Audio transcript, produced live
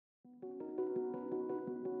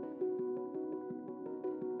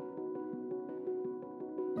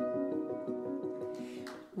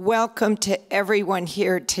Welcome to everyone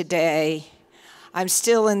here today. I'm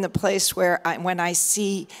still in the place where when I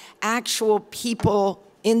see actual people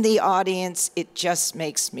in the audience, it just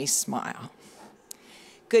makes me smile.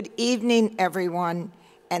 Good evening, everyone,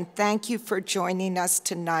 and thank you for joining us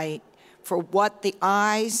tonight for What the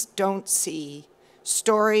Eyes Don't See,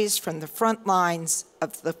 Stories from the Front Lines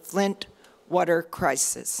of the Flint Water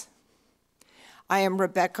Crisis. I am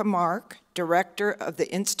Rebecca Mark, Director of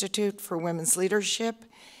the Institute for Women's Leadership,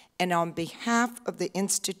 and on behalf of the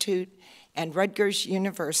Institute and Rutgers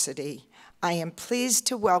University, I am pleased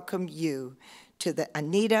to welcome you to the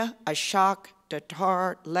Anita Ashok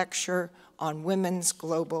Datar Lecture on Women's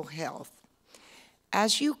Global Health.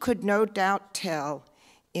 As you could no doubt tell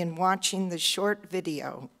in watching the short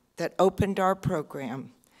video that opened our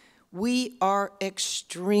program, we are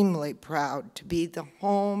extremely proud to be the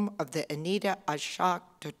home of the Anita Ashok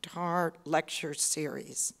Datar Lecture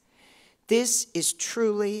Series. This is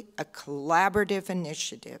truly a collaborative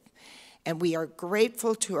initiative, and we are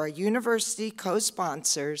grateful to our university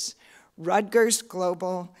co-sponsors, Rutgers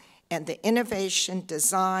Global and the Innovation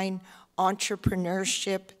Design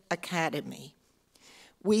Entrepreneurship Academy.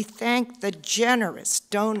 We thank the generous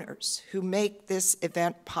donors who make this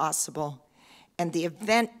event possible and the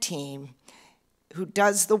event team who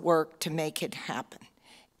does the work to make it happen.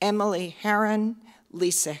 Emily Herron,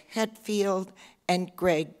 Lisa Hetfield, and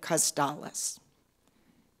Greg Costales.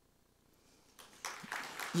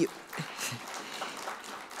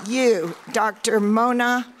 You, Dr.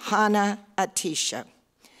 Mona Hanna-Attisha,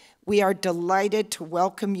 we are delighted to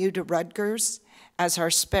welcome you to Rutgers as our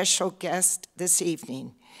special guest this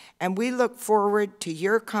evening, and we look forward to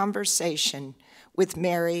your conversation with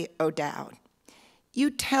Mary O'Dowd. You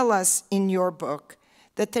tell us in your book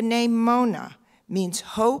that the name Mona means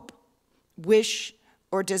hope, wish,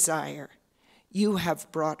 or desire. You have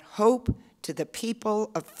brought hope to the people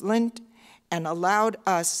of Flint and allowed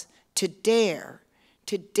us to dare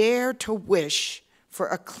to wish for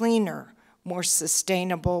a cleaner, more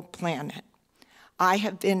sustainable planet. I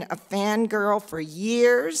have been a fangirl for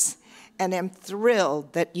years and am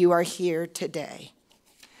thrilled that you are here today.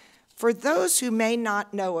 For those who may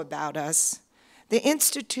not know about us, the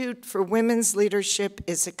Institute for Women's Leadership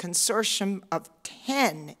is a consortium of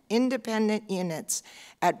 10 independent units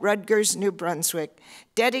at Rutgers, New Brunswick,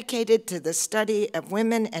 dedicated to the study of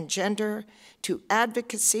women and gender, to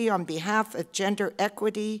advocacy on behalf of gender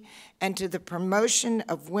equity, and to the promotion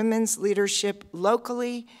of women's leadership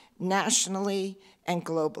locally, nationally, and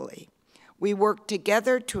globally. We work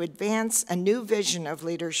together to advance a new vision of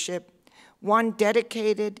leadership, one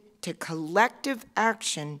dedicated to collective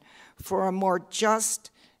action for a more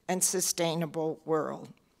just and sustainable world.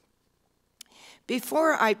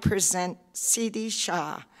 Before I present Siddhi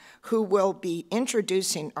Shah, who will be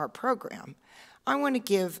introducing our program, I want to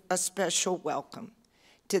give a special welcome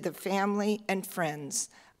to the family and friends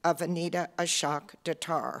of Anita Ashok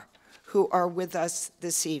Datar, who are with us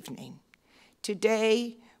this evening.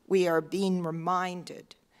 Today, we are being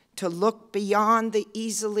reminded to look beyond the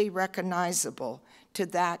easily recognizable to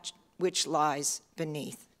that which lies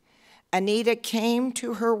beneath. Anita came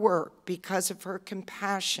to her work because of her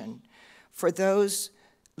compassion for those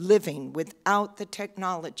living without the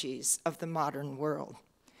technologies of the modern world.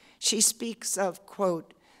 She speaks of,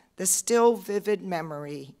 quote, the still vivid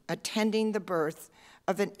memory attending the birth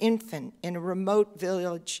of an infant in a remote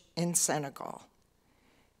village in Senegal.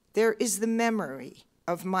 There is the memory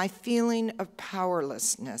of my feeling of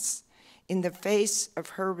powerlessness in the face of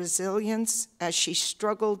her resilience as she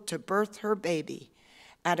struggled to birth her baby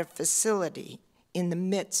at a facility in the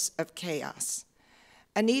midst of chaos.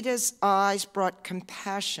 Anita's eyes brought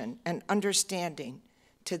compassion and understanding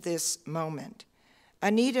to this moment.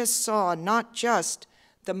 Anita saw not just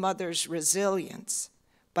the mother's resilience,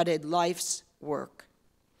 but a life's work.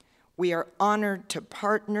 We are honored to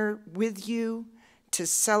partner with you to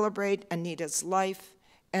celebrate Anita's life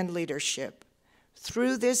and leadership.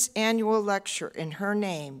 Through this annual lecture in her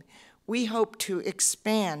name, we hope to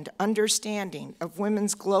expand understanding of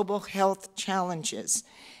women's global health challenges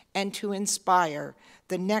and to inspire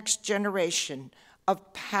the next generation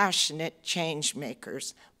of passionate change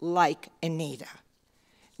makers like Anita.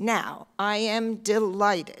 Now, I am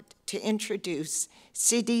delighted to introduce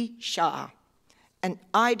Siddhi Shah, an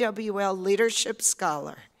IWL leadership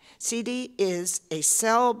scholar. Siddhi is a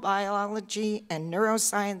cell biology and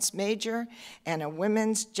neuroscience major and a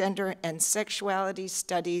women's gender and sexuality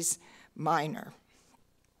studies minor.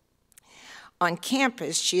 On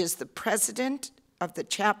campus, she is the president of the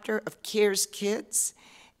chapter of Cares Kids,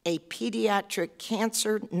 a pediatric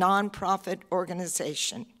cancer nonprofit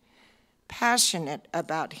organization. passionate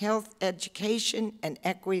about health education and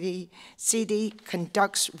equity, CD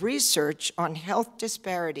conducts research on health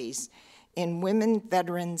disparities in women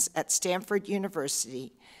veterans at Stanford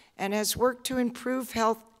University and has worked to improve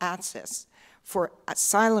health access for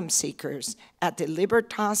asylum seekers at the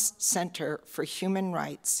Libertas Center for Human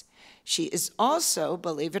Rights. She is also,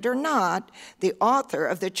 believe it or not, the author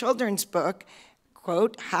of the children's book,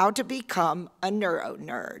 quote, How to Become a Neuro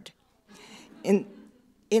Nerd.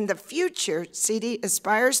 In the future, CD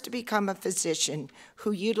aspires to become a physician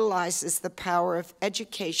who utilizes the power of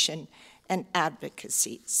education and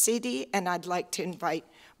advocacy. CD, and I'd like to invite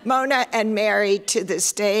Mona and Mary to the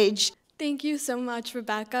stage. Thank you so much,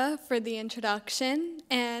 Rebecca, for the introduction,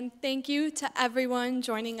 and thank you to everyone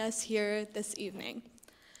joining us here this evening.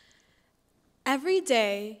 Every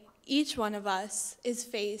day, each one of us is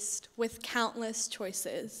faced with countless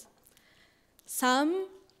choices. Some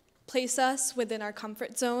place us within our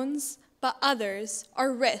comfort zones, but others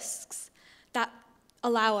are risks that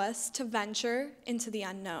allow us to venture into the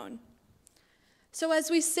unknown. So as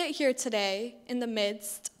we sit here today in the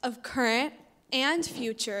midst of current and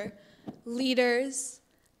future leaders,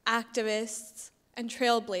 activists, and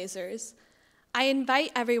trailblazers, I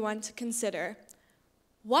invite everyone to consider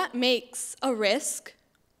what makes a risk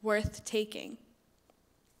worth taking.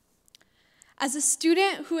 As a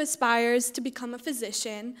student who aspires to become a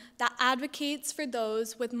physician that advocates for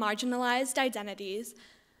those with marginalized identities,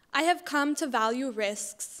 I have come to value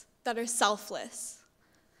risks that are selfless.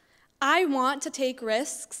 I want to take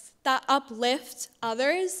risks that uplift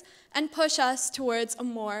others and push us towards a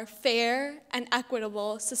more fair and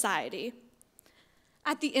equitable society.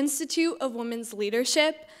 At the Institute of Women's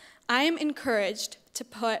Leadership, I am encouraged to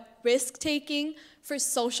put risk-taking for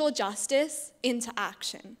social justice into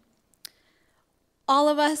action. All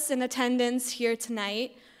of us in attendance here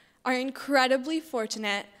tonight are incredibly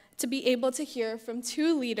fortunate to be able to hear from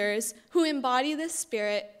two leaders who embody this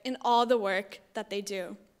spirit in all the work that they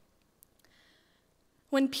do.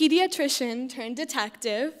 When pediatrician turned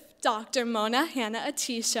detective, Dr. Mona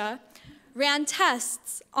Hanna-Attisha ran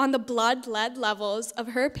tests on the blood lead levels of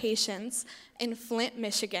her patients in Flint,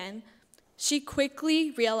 Michigan, she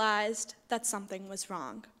quickly realized that something was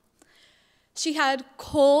wrong. She had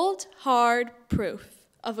cold, hard proof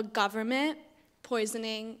of a government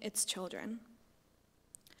poisoning its children.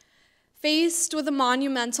 Faced with a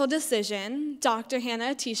monumental decision, Dr.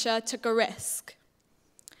 Hanna-Attisha took a risk.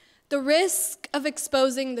 The risk of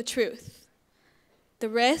exposing the truth. The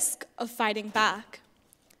risk of fighting back.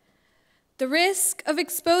 The risk of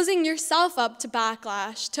exposing yourself up to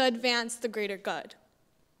backlash to advance the greater good.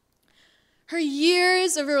 Her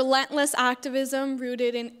years of relentless activism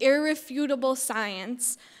rooted in irrefutable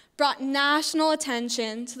science brought national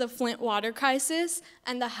attention to the Flint water crisis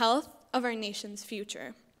and the health of our nation's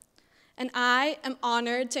future. And I am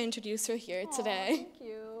honored to introduce her here today. Thank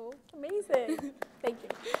you. Amazing. Thank you.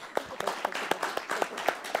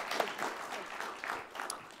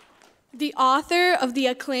 The author of the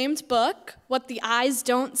acclaimed book, What the Eyes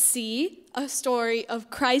Don't See, a story of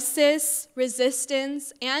crisis,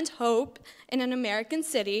 resistance, and hope in an American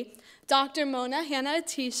city, Dr. Mona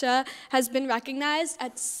Hanna-Attisha has been recognized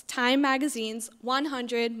as Time Magazine's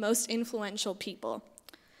 100 Most Influential People.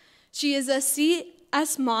 She is a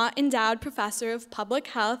C.S. Mott Endowed Professor of Public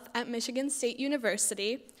Health at Michigan State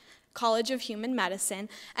University, College of Human Medicine,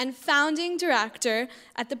 and founding director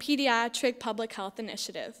at the Pediatric Public Health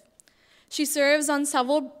Initiative. She serves on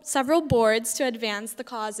several boards to advance the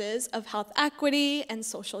causes of health equity and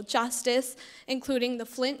social justice, including the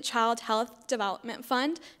Flint Child Health Development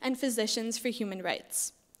Fund and Physicians for Human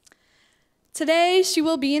Rights. Today, she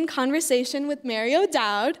will be in conversation with Mary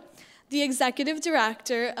O'Dowd, the Executive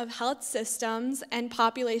Director of Health Systems and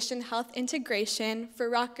Population Health Integration for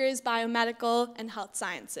Rutgers Biomedical and Health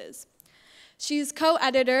Sciences. She's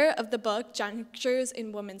co-editor of the book Junctures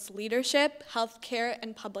in Women's Leadership, Healthcare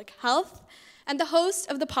and Public Health, and the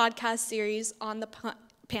host of the podcast series on the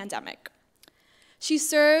pandemic. She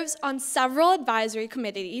serves on several advisory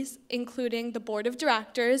committees, including the Board of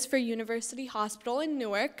Directors for University Hospital in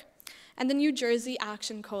Newark and the New Jersey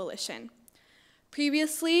Action Coalition.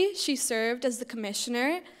 Previously, she served as the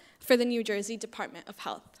commissioner for the New Jersey Department of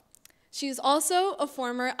Health. She is also a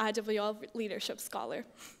former IWL leadership scholar.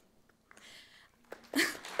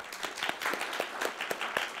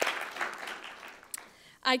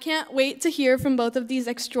 I can't wait to hear from both of these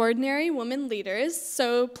extraordinary women leaders,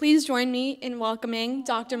 so please join me in welcoming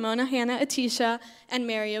Dr. Mona Hanna-Attisha and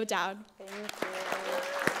Mary O'Dowd. Thank you.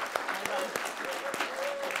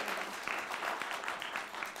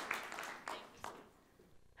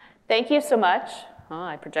 Thank you so much. Oh,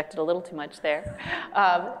 I projected a little too much there.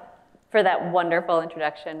 for that wonderful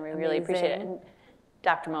introduction. We really Amazing. appreciate it. And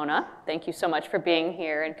Dr. Mona, thank you so much for being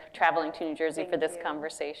here and traveling to New Jersey for this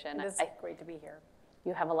conversation. It's great to be here.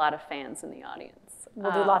 You have a lot of fans in the audience.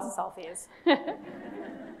 We'll do lots of selfies.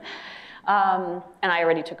 And I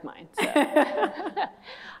already took mine.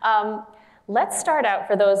 So. Let's start out,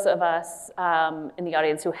 for those of us in the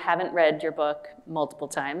audience who haven't read your book multiple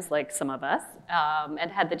times, like some of us,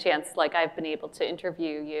 and had the chance, like I've been able to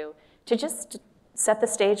interview you, to just set the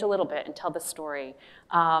stage a little bit and tell the story.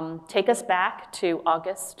 Take us back to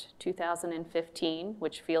August 2015,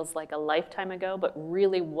 which feels like a lifetime ago, but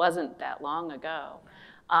really wasn't that long ago.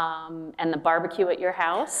 And the barbecue at your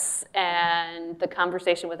house, and the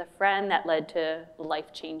conversation with a friend that led to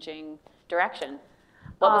life-changing direction.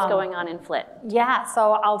 What was going on in Flint? Yeah,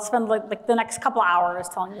 so I'll spend like the next couple hours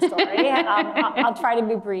telling the story. I'll try to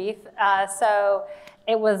be brief. So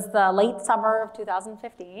it was the late summer of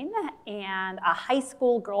 2015, and a high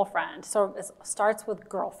school girlfriend, so it starts with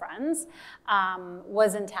girlfriends,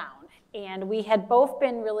 was in town. And we had both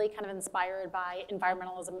been really kind of inspired by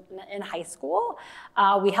environmentalism in high school.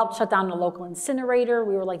 We helped shut down a local incinerator.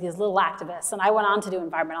 We were like these little activists. And I went on to do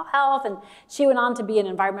environmental health, and she went on to be an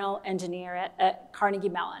environmental engineer at Carnegie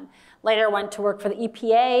Mellon. Later went to work for the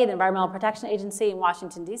EPA, the Environmental Protection Agency in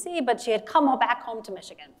Washington, D.C., but she had come back home to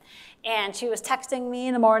Michigan. And she was texting me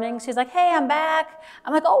in the morning. She's like, hey, I'm back.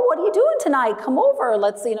 I'm like, oh, what are you doing tonight? Come over.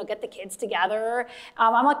 Let's, get the kids together.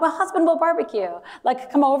 I'm like, my husband will barbecue.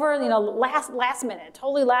 Like, come over, last minute,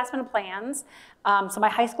 totally last minute plans. So my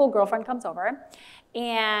high school girlfriend comes over.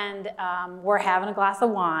 And we're having a glass of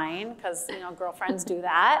wine, because girlfriends do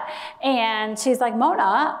that. And she's like,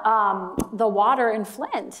 Mona, the water in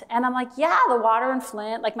Flint. And I'm like, yeah, the water in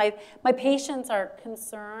Flint. Like my patients are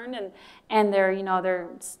concerned, and they're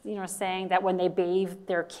saying that when they bathe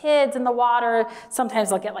their kids in the water,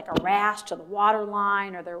 sometimes they'll get like a rash to the water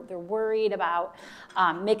line, or they're worried about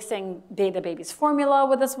mixing the baby's formula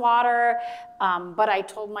with this water. But I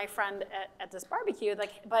told my friend at this barbecue,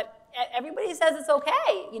 but everybody says it's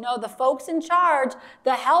okay. The folks in charge,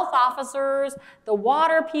 the health officers, the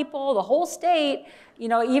water people, the whole state,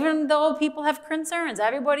 even though people have concerns,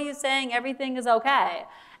 everybody is saying everything is okay.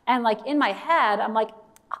 And in my head, I'm like,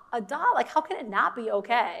 how can it not be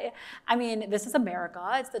okay? I mean, this is America.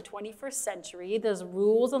 It's the 21st century. There's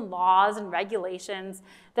rules and laws and regulations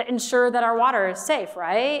that ensure that our water is safe,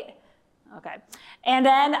 right? Okay. And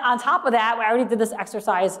then on top of that, we already did this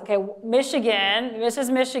exercise. Okay, Michigan, this is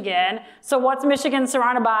Michigan. So what's Michigan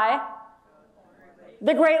surrounded by?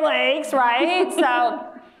 The Great Lakes, right? So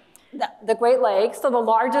the Great Lakes, so the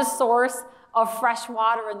largest source of fresh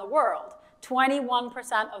water in the world.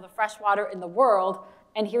 21% of the fresh water in the world,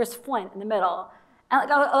 and here's Flint in the middle. And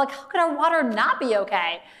how could our water not be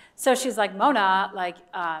okay? So she's like, Mona,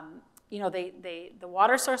 the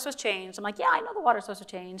water source was changed. I'm like, yeah, I know the water source was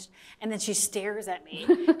changed. And then she stares at me,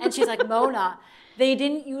 and she's like, Mona, they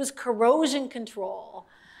didn't use corrosion control.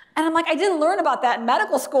 And I'm like, I didn't learn about that in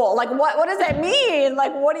medical school. Like, what does that mean?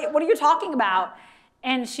 Like, what are you talking about?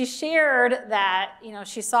 And she shared that,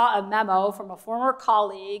 she saw a memo from a former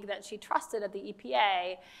colleague that she trusted at the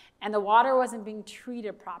EPA, and the water wasn't being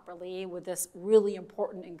treated properly with this really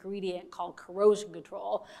important ingredient called corrosion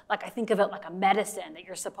control. Like, I think of it like a medicine that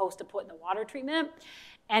you're supposed to put in the water treatment.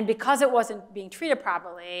 And because it wasn't being treated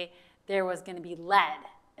properly, there was going to be lead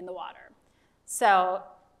in the water. So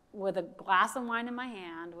with a glass of wine in my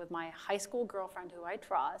hand, with my high school girlfriend who I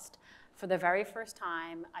trust, for the very first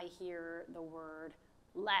time, I hear the word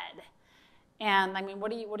lead. And I mean,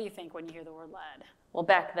 what do you think when you hear the word lead? Well,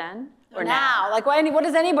 back then or now? What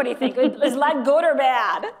does anybody think? Is lead good or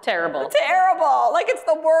bad? Terrible. Terrible. It's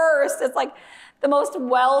the worst. It's the most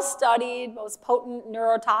well-studied, most potent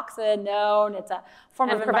neurotoxin known. It's a form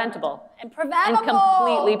of preventable. And preventable. And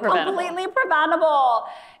completely preventable. Completely preventable.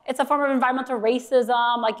 It's a form of environmental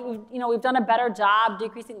racism. We've done a better job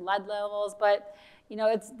decreasing lead levels, but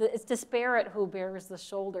it's disparate who bears the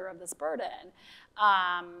shoulder of this burden.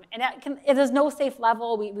 There's no safe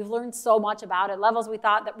level. We've learned so much about it. Levels we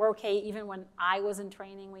thought that were okay even when I was in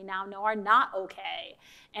training, we now know are not okay.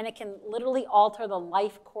 And it can literally alter the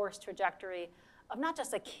life course trajectory of not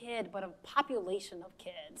just a kid, but a population of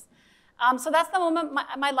kids. So that's the moment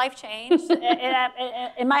my life changed.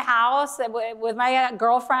 in my house, with my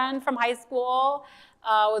girlfriend from high school,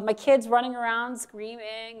 with my kids running around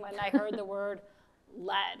screaming when I heard the word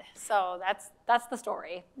lead. So that's the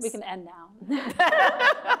story. We can end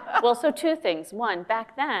now. Well, so two things. One,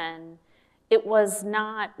 back then, it was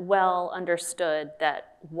not well understood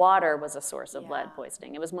that water was a source of lead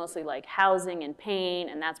poisoning. It was mostly like housing and paint,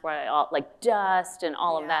 and that's why dust and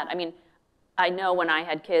all of that. I mean, I know when I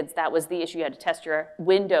had kids, that was the issue. You had to test your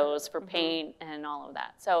windows for paint and all of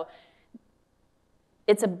that. So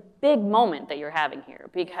it's a big moment that you're having here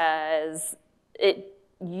because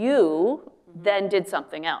you then did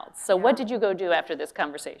something else. So what did you go do after this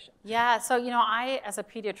conversation? Yeah, so I, as a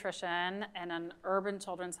pediatrician in an urban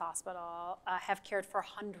children's hospital, have cared for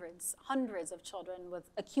hundreds of children with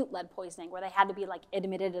acute lead poisoning where they had to be like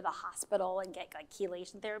admitted to the hospital and get like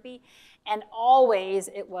chelation therapy. And always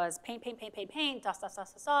it was paint, dust,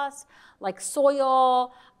 like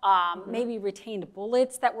soil, maybe retained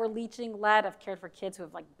bullets that were leaching lead. I've cared for kids who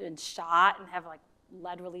have like been shot and have like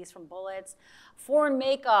lead release from bullets, foreign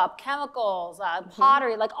makeup, chemicals,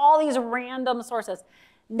 pottery, like all these random sources.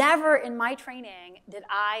 Never in my training did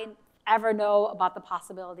I ever know about the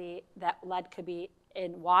possibility that lead could be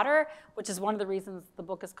in water, which is one of the reasons the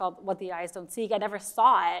book is called What the Eyes Don't See. I never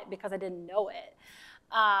saw it because I didn't know it.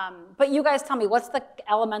 But you guys tell me, what's the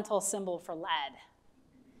elemental symbol for lead?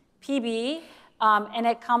 Pb. And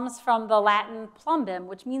it comes from the Latin plumbum,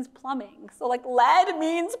 which means plumbing. So like lead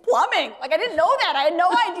means plumbing. Like I didn't know that. I had no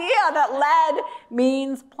idea that lead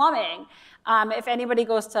means plumbing. If anybody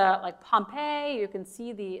goes to like Pompeii, you can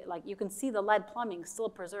see the lead plumbing still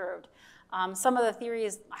preserved. Some of the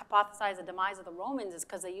theories hypothesize the demise of the Romans is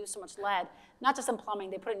because they used so much lead, not just in plumbing,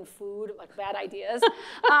 they put it in food, like bad ideas.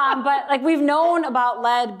 But like we've known about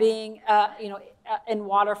lead being in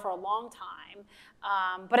water for a long time.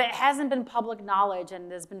 But it hasn't been public knowledge, and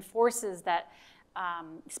there's been forces that,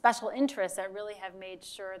 special interests that really have made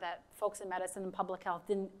sure that folks in medicine and public health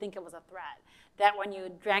didn't think it was a threat. That when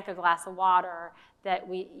you drank a glass of water, that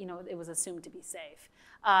it was assumed to be safe.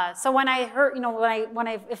 So when I heard,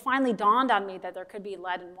 it finally dawned on me that there could be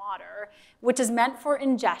lead in water, which is meant for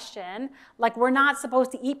ingestion. Like we're not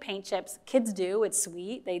supposed to eat paint chips. Kids do, it's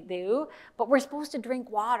sweet, they do. But we're supposed to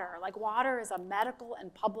drink water. Like water is a medical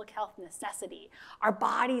and public health necessity. Our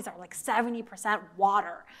bodies are like 70%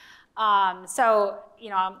 water. So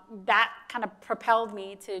that kind of propelled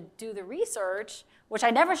me to do the research, which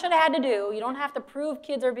I never should have had to do. You don't have to prove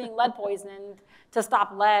kids are being lead poisoned to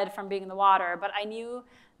stop lead from being in the water, but I knew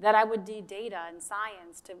that I would need data and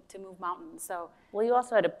science to move mountains. So, well, you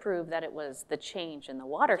also had to prove that it was the change in the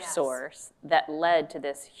water source that led to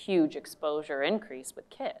this huge exposure increase with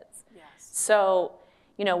kids. Yes. So,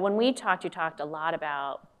 when we talked, you talked a lot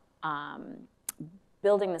about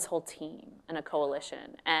building this whole team and a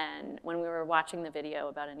coalition. And when we were watching the video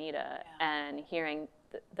about Anita and hearing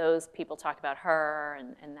those people talk about her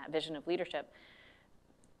and that vision of leadership,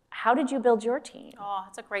 how did you build your team? Oh,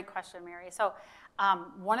 that's a great question, Mary. So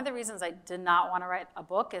one of the reasons I did not want to write a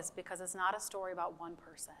book is because it's not a story about one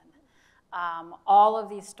person. All of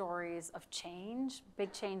these stories of change,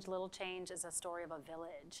 big change, little change, is a story of a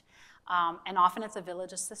village. And often it's a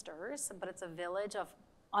village of sisters, but it's a village of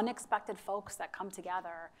unexpected folks that come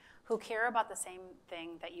together who care about the same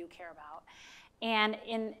thing that you care about. And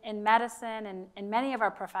in medicine and in many of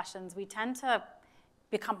our professions, we tend to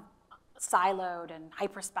become siloed and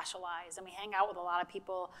hyper-specialized, and we hang out with a lot of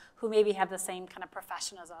people who maybe have the same kind of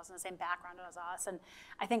profession as us and the same background as us. And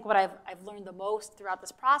I think what I've learned the most throughout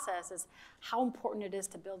this process is how important it is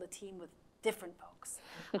to build a team with different folks.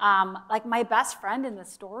 Like my best friend in the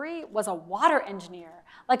story was a water engineer.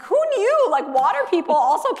 Like who knew like water people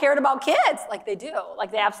also cared about kids? Like they do,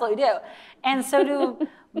 like they absolutely do. And so do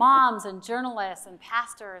moms and journalists and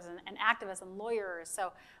pastors and activists and lawyers.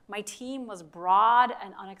 So my team was broad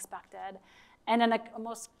and unexpected. And then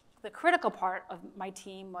the critical part of my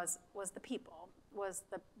team was the people, was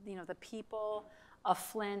the people of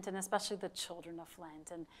Flint, and especially the children of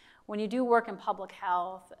Flint. And when you do work in public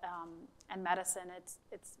health and medicine,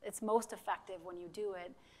 it's most effective when you do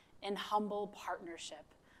it in humble partnership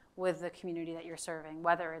with the community that you're serving,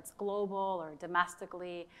 whether it's global or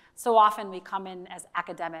domestically. So often we come in as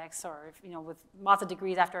academics or with lots of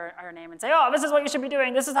degrees after our name and say, oh, this is what you should be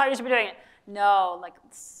doing, this is how you should be doing it. No, like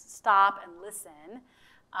stop and listen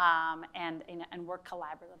and work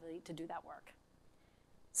collaboratively to do that work.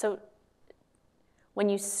 So when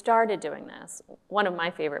you started doing this, one of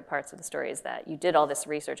my favorite parts of the story is that you did all this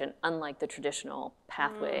research, and unlike the traditional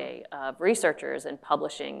pathway of researchers and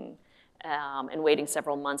publishing and waiting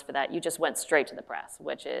several months for that, you just went straight to the press,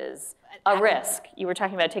 which is a risk. You were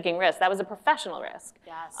talking about taking risks. That was a professional risk.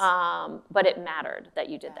 Yes. But it mattered that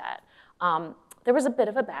you did that. There was a bit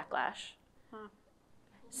of a backlash. Huh.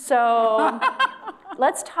 So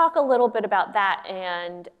let's talk a little bit about that.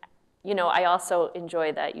 And I also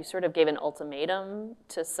enjoy that you sort of gave an ultimatum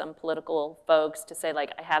to some political folks to say,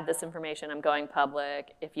 like, I have this information, I'm going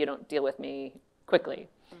public, if you don't deal with me quickly.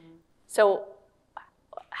 Mm-hmm. So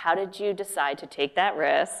how did you decide to take that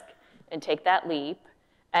risk and take that leap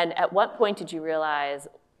And at what point did you realize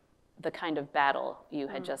the kind of battle you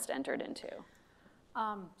had just entered into?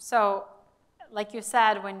 So, like you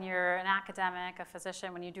said, when you're an academic, a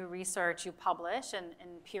physician, when you do research, you publish in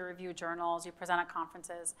peer-reviewed journals, you present at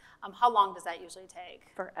conferences. How long does that usually take?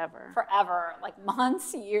 Forever. Forever, like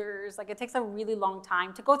months, years. Like it takes a really long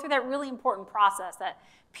time to go through that really important process, that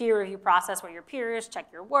peer review process where your peers check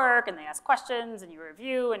your work and they ask questions and you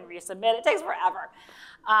review and resubmit. It takes forever.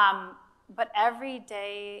 But every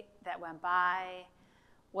day that went by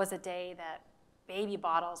was a day that baby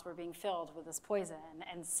bottles were being filled with this poison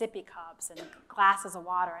and sippy cups and glasses of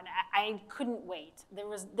water, and I couldn't wait.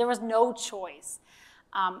 There was no choice.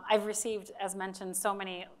 I've received, as mentioned, so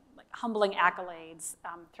many humbling accolades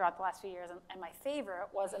throughout the last few years, and my favorite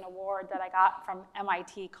was an award that I got from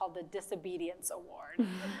MIT called the Disobedience Award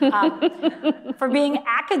for being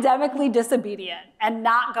academically disobedient and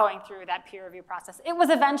not going through that peer review process. It was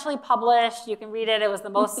eventually published. You can read it. It was the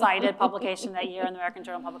most cited publication that year in the American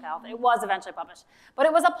Journal of Public Health. It was eventually published, but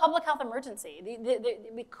it was a public health emergency.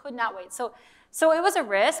 We could not wait. So it was a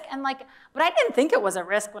risk, and but I didn't think it was a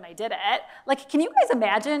risk when I did it. Like, can you guys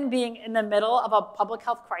imagine being in the middle of a public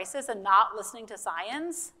health crisis and not listening to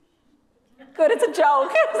science? Good, it's a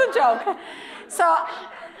joke. It's a joke.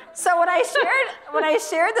 So when I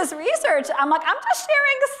shared this research, I'm like, I'm just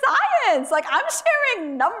sharing science. Like, I'm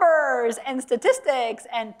sharing numbers and statistics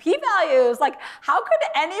and p-values. Like, how could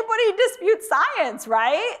anybody dispute science,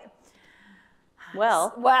 right?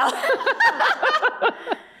 Well.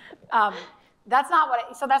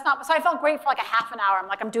 So I felt great for like a half an hour. I'm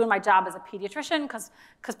like, I'm doing my job as a pediatrician because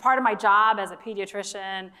part of my job as a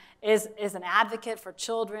pediatrician is an advocate for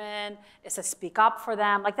children, is to speak up for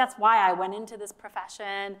them. Like, that's why I went into this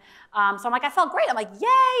profession. So I'm like, I felt great. I'm like,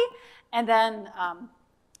 yay. And then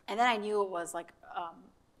I knew it was like,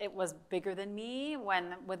 it was bigger than me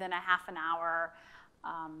when within a half an hour,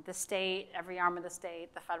 the state, every arm of the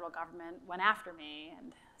state, the federal government went after me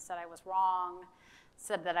and said I was wrong,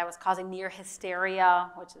 said that I was causing near hysteria,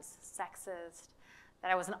 which is sexist, that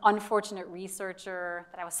I was an unfortunate researcher,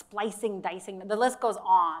 that I was splicing, dicing. The list goes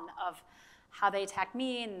on of how they attacked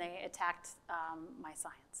me and they attacked my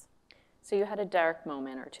science. So you had a dark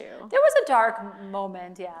moment or two. There was a dark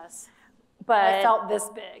moment, yes. But I felt this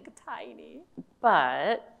big, tiny.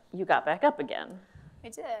 But you got back up again. I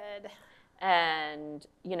did. And,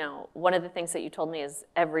 one of the things that you told me is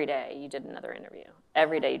every day you did another interview.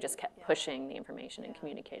 Every day you just kept pushing the information and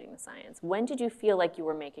communicating the science. When did you feel like you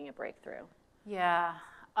were making a breakthrough? Yeah.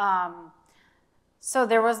 So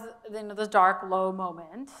there was this dark, low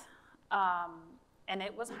moment. And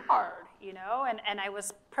it was hard, and I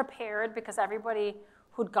was prepared because everybody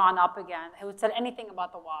who'd gone up again, who said anything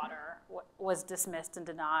about the water was dismissed and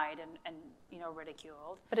denied and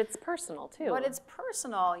ridiculed. But it's personal, too. But it's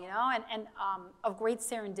personal, and of great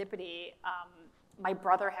serendipity, my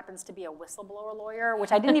brother happens to be a whistleblower lawyer,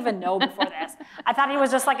 which I didn't even know before this. I thought he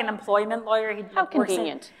was just like an employment lawyer. How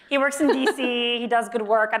convenient. He works in DC, he does good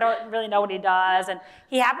work. I don't really know what he does. And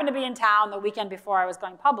he happened to be in town the weekend before I was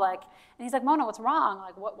going public. And he's like, Mona, what's wrong?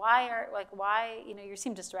 Like, why, you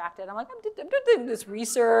seem distracted. I'm like, I'm doing this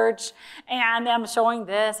research and I'm showing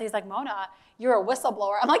this. He's like, Mona, you're a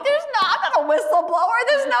whistleblower. I'm like, I'm not a whistleblower.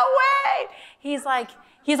 There's no way. He's like,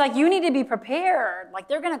 you need to be prepared. Like,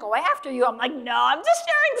 they're going to go after you. I'm like, no, I'm just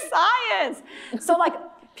sharing science. So,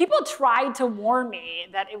 people tried to warn me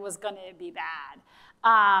that it was going to be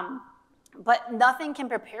bad. But nothing can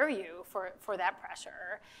prepare you for that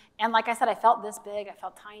pressure. And like I said, I felt this big. I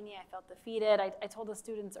felt tiny. I felt defeated. I told the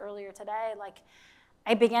students earlier today,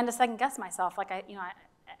 I began to second guess myself.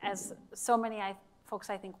 As so many folks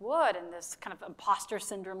I think would, and this kind of imposter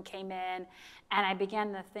syndrome came in, and I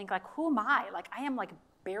began to think, who am I? I am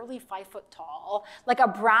barely 5 foot tall, a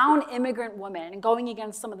brown immigrant woman going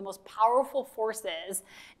against some of the most powerful forces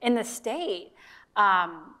in the state.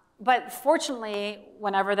 But fortunately,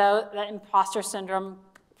 whenever that imposter syndrome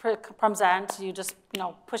presents, you just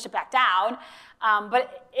push it back down.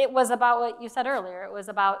 But it was about what you said earlier. It was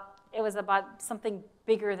about something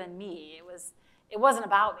bigger than me. It wasn't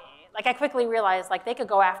about me. I quickly realized they could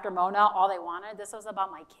go after Mona all they wanted. This was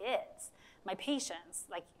about my kids, my patients,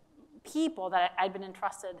 people that I'd been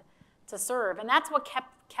entrusted to serve. And that's what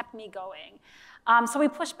kept me going. So we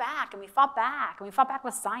pushed back and we fought back. And we fought back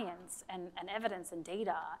with science and evidence and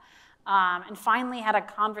data. And finally had a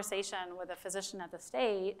conversation with a physician at the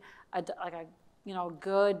state, a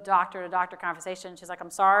good doctor-to-doctor conversation. She's like, I'm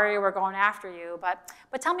sorry we're going after you, but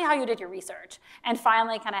tell me how you did your research. And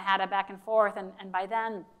finally kind of had a back and forth. And by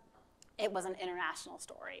then, it was an international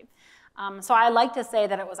story. So I like to say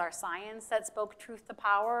that it was our science that spoke truth to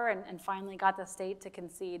power and finally got the state to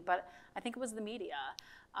concede, but I think it was the media.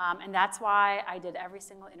 And that's why I did every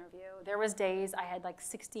single interview. There was days I had like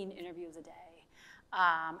 16 interviews a day.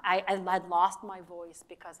 I had lost my voice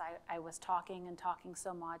because I was talking and talking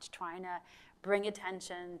so much, trying to bring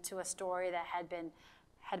attention to a story that had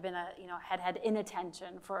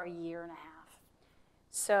inattention for a year and a half.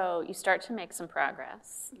 So you start to make some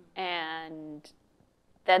progress, and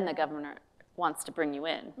then the governor wants to bring you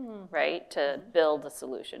in, right, to build a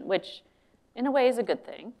solution, which in a way is a good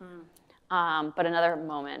thing. But another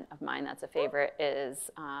moment of mine that's a favorite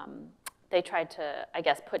is they tried to, I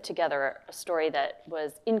guess, put together a story that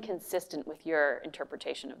was inconsistent with your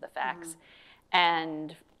interpretation of the facts.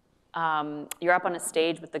 And you're up on a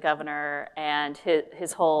stage with the governor and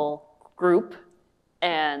his whole group.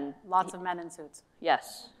 And lots of men in suits.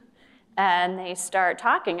 Yes. And they start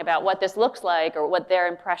talking about what this looks like or what their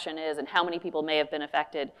impression is and how many people may have been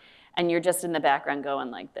affected. And you're just in the background going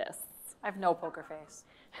like this. I have no poker face.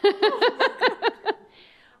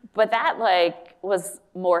 But that was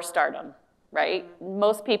more stardom, right?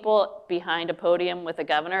 Most people behind a podium with a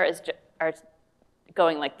governor are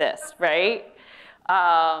going like this, right?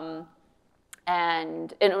 And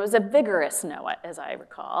it was a vigorous no, as I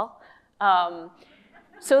recall.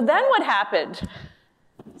 So then what happened?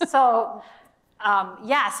 So,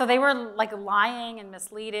 so they were like lying and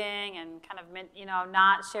misleading and kind of,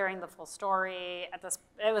 not sharing the full story. It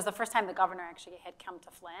was the first time the governor actually had come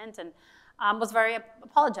to Flint and was very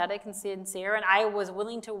apologetic and sincere. And I was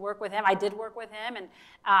willing to work with him. I did work with him, and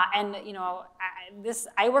I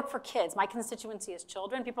work for kids. My constituency is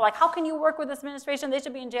children. People are like, how can you work with this administration? They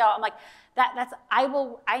should be in jail. I'm like,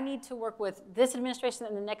 I need to work with this administration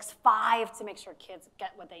and the next 5 to make sure kids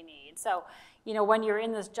get what they need. So, when you're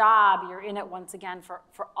in this job, you're in it once again for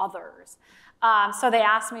others. So they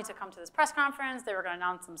asked me to come to this press conference. They were going to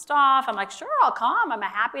announce some stuff. I'm like, sure, I'll come. I'm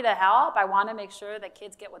happy to help. I want to make sure that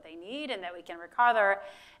kids get what they need and that we can recover.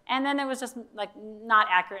 And then it was just not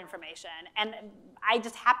accurate information. And I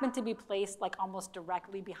just happened to be placed almost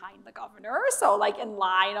directly behind the governor, so in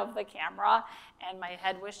line of the camera, and my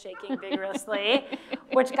head was shaking vigorously,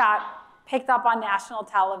 which got picked up on national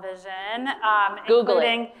television,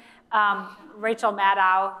 including Rachel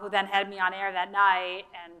Maddow, who then had me on air that night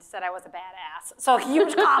and said I was a badass. So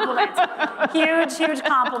huge compliment, huge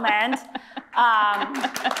compliment.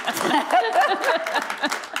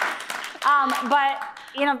 But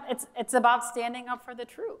it's about standing up for the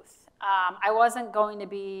truth. I wasn't going to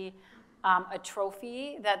be a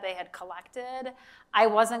trophy that they had collected. I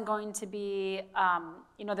wasn't going to be,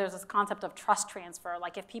 there's this concept of trust transfer.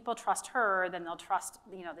 Like if people trust her, then they'll trust,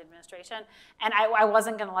 the administration. And I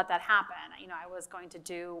wasn't going to let that happen. I was going to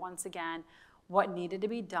do, once again, what needed to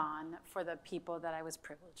be done for the people that I was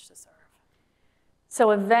privileged to serve.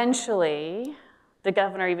 So eventually, the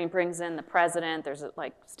governor even brings in the president. There's a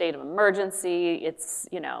state of emergency. It's,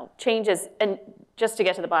 changes. And just to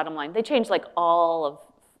get to the bottom line, they changed all of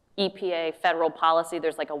EPA federal policy.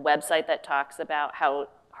 There's a website that talks about how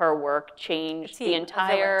her work changed the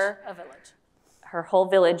entire a village. Her whole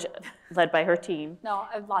village, led by her team. No,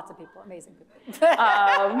 lots of people, amazing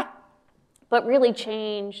people. But really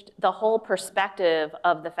changed the whole perspective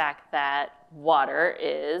of the fact that water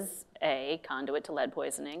is a conduit to lead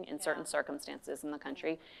poisoning in certain circumstances in the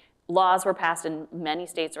country. Laws were passed in many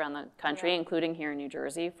states around the country, including here in New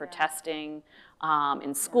Jersey, for testing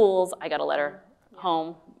in schools. I got a letter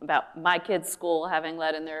home about my kids' school having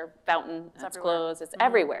lead in their fountain that's closed. It's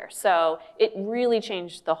everywhere. So it really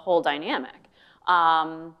changed the whole dynamic.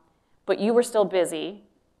 But you were still busy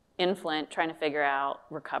in Flint trying to figure out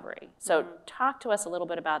recovery. So talk to us a little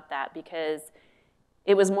bit about that, because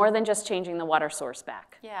it was more than just changing the water source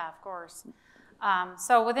back. Yeah, of course.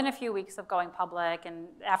 So within a few weeks of going public and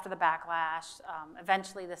after the backlash,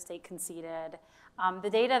 eventually the state conceded. The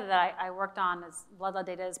data that I worked on, blood lead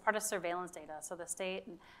data, is part of surveillance data. So the state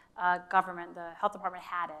government, the health department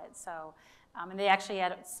had it. So, and they actually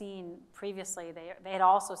had seen previously, they had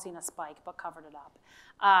also seen a spike but covered it up.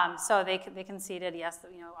 So they conceded, yes,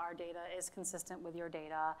 our data is consistent with your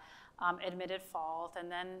data, admitted fault,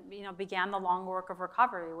 and then began the long work of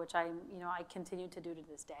recovery, which I continue to do to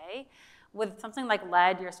this day. With something like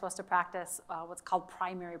lead, you're supposed to practice what's called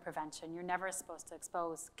primary prevention. You're never supposed to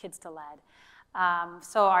expose kids to lead.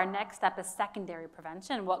 So our next step is secondary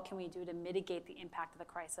prevention. What can we do to mitigate the impact of the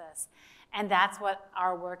crisis? And that's what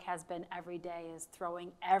our work has been every day, is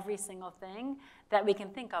throwing every single thing that we can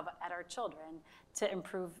think of at our children to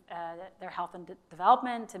improve their health and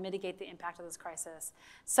development, to mitigate the impact of this crisis.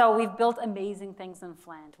 So we've built amazing things in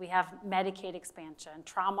Flint. We have Medicaid expansion,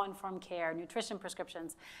 trauma-informed care, nutrition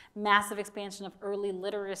prescriptions, massive expansion of early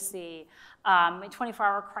literacy,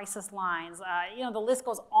 24-hour crisis lines. The list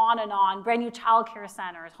goes on and on. Brand new child care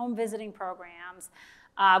centers, home visiting programs.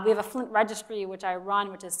 We have a Flint registry, which I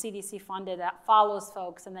run, which is CDC funded, that follows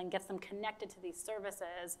folks and then gets them connected to these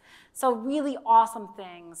services. So really awesome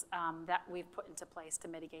things that we've put into place to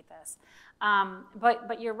mitigate this.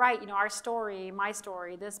 But you're right, our story, my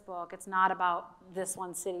story, this book, it's not about this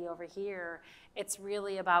one city over here. It's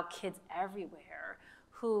really about kids everywhere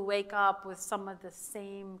who wake up with some of the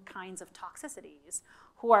same kinds of toxicities,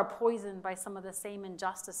 who are poisoned by some of the same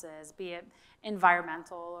injustices, be it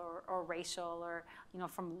environmental or racial, or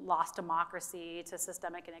from lost democracy to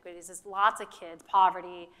systemic inequities. There's lots of kids,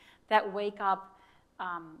 poverty, that wake up,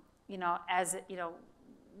 as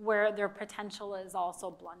where their potential is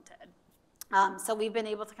also blunted. So we've been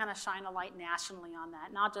able to kind of shine a light nationally on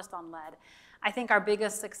that, not just on lead. I think our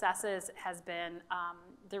biggest successes has been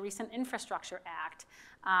the recent Infrastructure Act.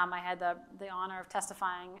 I had the honor of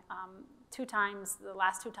testifying the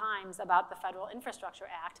last two times about the Federal Infrastructure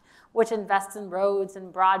Act, which invests in roads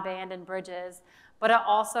and broadband and bridges, but it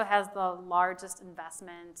also has the largest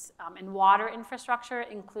investment in water infrastructure,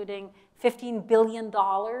 including $15 billion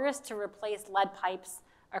to replace lead pipes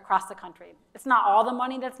across the country. It's not all the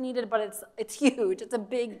money that's needed, but it's huge. It's a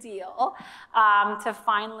big deal to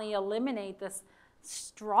finally eliminate this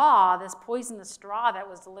straw, this poisonous straw that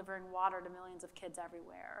was delivering water to millions of kids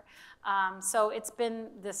everywhere. So it's been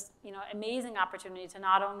this amazing opportunity to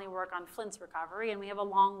not only work on Flint's recovery, and we have a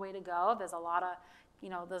long way to go. There's a lot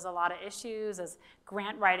of issues. There's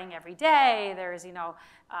grant writing every day. There's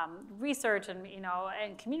research and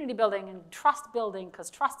and community building and trust building,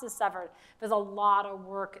 because trust is severed. There's a lot of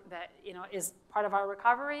work that is part of our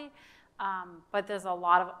recovery, but there's a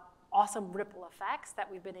lot of awesome ripple effects that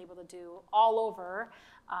we've been able to do all over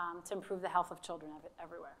to improve the health of children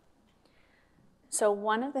everywhere. So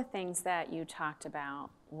one of the things that you talked about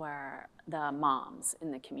were the moms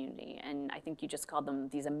in the community, and I think you just called them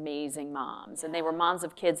these amazing moms. And they were moms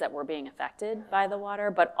of kids that were being affected by the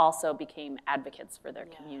water, but also became advocates for their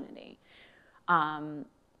community.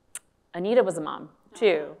 Anita was a mom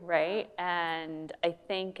too, right? And I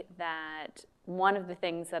think that one of the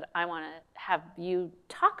things that I want to have you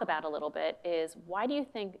talk about a little bit is, why do you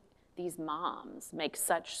think these moms make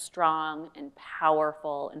such strong and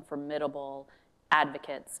powerful and formidable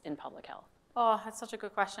advocates in public health? Oh, that's such a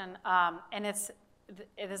good question. And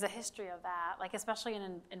there's a history of that, like especially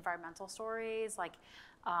in environmental stories, like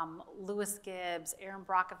Lewis Gibbs, Erin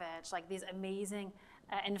Brockovich, like these amazing.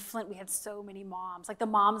 In Flint, we had so many moms. Like the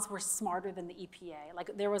moms were smarter than the EPA.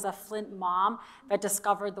 Like there was a Flint mom that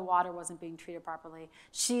discovered the water wasn't being treated properly.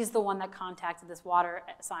 She's the one that contacted this water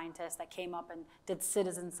scientist that came up and did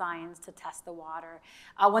citizen science to test the water.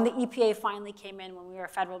 When the EPA finally came in, when we were a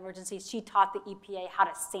federal emergency, she taught the EPA how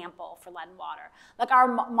to sample for lead and water. Like our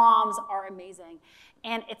moms are amazing.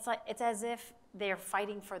 And it's as if they're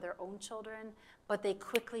fighting for their own children, but they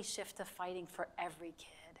quickly shift to fighting for every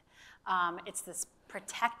kid. It's this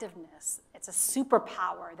protectiveness. It's a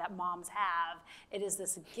superpower that moms have. It is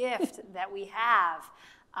this gift that we have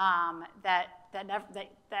that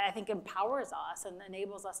I think empowers us and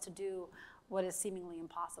enables us to do what is seemingly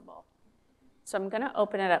impossible. So I'm going to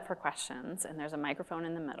open it up for questions, and there's a microphone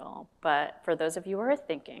in the middle. But for those of you who are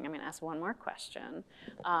thinking, I'm going to ask one more question.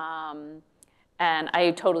 And I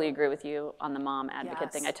totally agree with you on the mom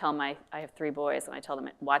advocate thing. I have 3 boys, and I tell them,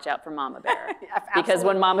 watch out for Mama Bear. Because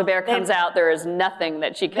when Mama Bear comes out, there is nothing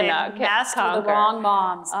that she cannot conquer. The wrong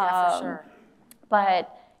moms, for sure.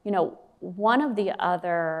 But, one of the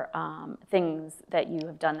other things that you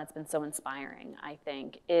have done that's been so inspiring, I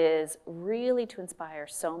think, is really to inspire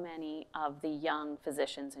so many of the young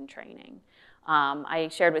physicians in training. I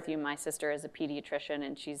shared with you my sister is a pediatrician,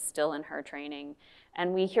 and she's still in her training.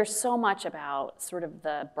 And we hear so much about sort of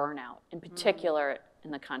the burnout, in particular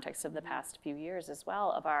in the context of the past few years as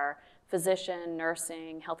well, of our physician,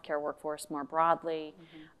 nursing, healthcare workforce more broadly.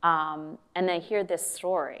 And they hear this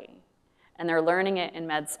story, and they're learning it in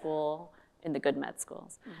med school, in the good med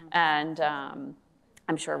schools. And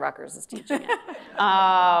I'm sure Rutgers is teaching it.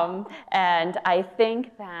 And I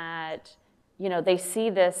think that they see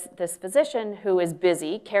this physician who is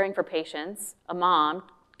busy caring for patients, a mom,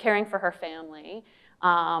 caring for her family,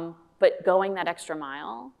 but going that extra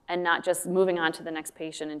mile and not just moving on to the next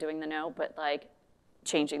patient and doing the note, but like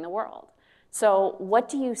changing the world. So what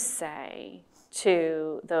do you say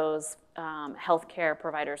to those healthcare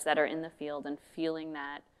providers that are in the field and feeling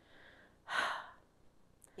that?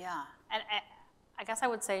 Yeah, and I guess I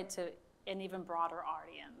would say to an even broader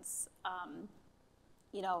audience,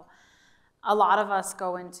 you know, a lot of us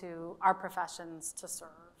go into our professions to serve.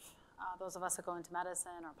 Those of us that go into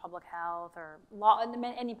medicine or public health or law,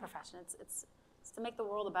 any profession, it's to make the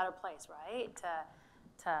world a better place, right?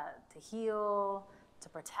 To heal, to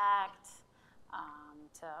protect,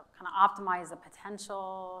 to kind of optimize the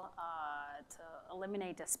potential, to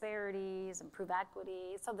eliminate disparities, improve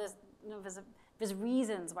equity. So there's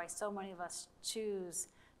reasons why so many of us choose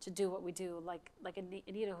to do what we do, like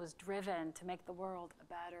Anita, who's driven to make the world a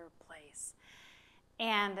better place.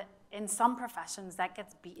 And in some professions, that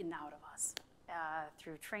gets beaten out of us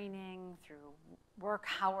through training, through work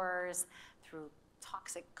hours, through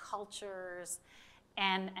toxic cultures.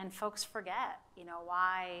 And folks forget, you know,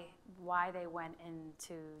 why they went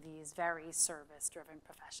into these very service-driven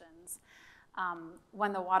professions.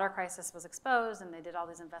 When the water crisis was exposed and they did all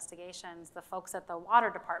these investigations, the folks at the water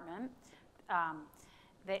department,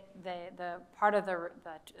 the part of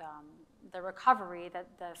the recovery that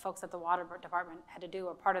the folks at the water department had to do,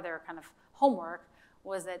 or part of their kind of homework,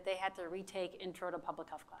 was that they had to retake intro to public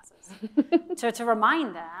health classes to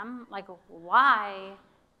remind them, like, why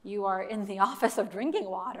you are in the office of drinking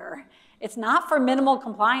water. It's not for minimal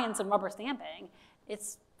compliance and rubber stamping.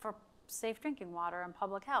 It's for safe drinking water and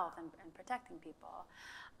public health and protecting people.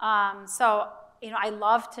 So, you know, I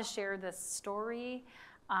love to share this story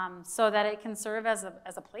so that it can serve as a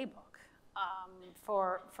playbook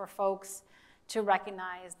for folks to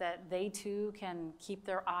recognize that they too can keep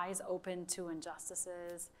their eyes open to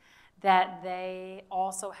injustices, that they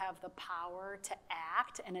also have the power to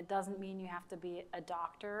act, and it doesn't mean you have to be a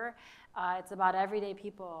doctor. It's about everyday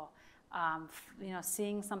people, you know,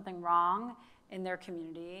 seeing something wrong in their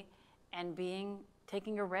community and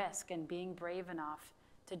taking a risk and being brave enough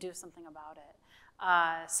to do something about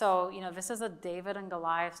it. So, you know, this is a David and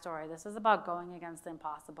Goliath story. This is about going against the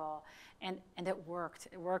impossible, and it worked.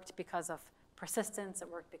 It worked because of persistence. It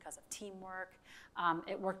worked because of teamwork.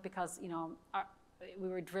 It worked because, you know, we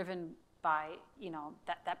were driven by, you know,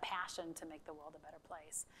 that passion to make the world a better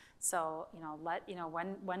place. So, you know,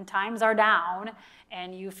 when times are down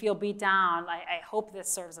and you feel beat down, I hope this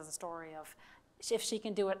serves as a story of, if she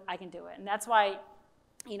can do it, I can do it. And that's why,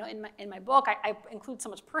 you know, in my book, I include so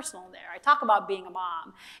much personal in there. I talk about being a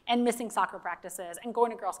mom and missing soccer practices and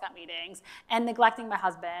going to Girl Scout meetings and neglecting my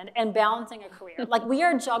husband and balancing a career. Like, we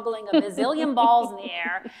are juggling a bazillion balls in the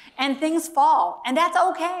air and things fall. And that's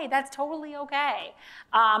okay. That's totally okay.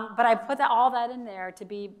 But I put all that in there to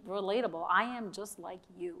be relatable. I am just like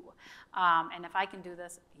you. And if I can do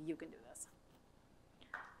this, you can do this.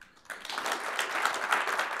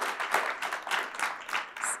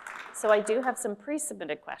 So I do have some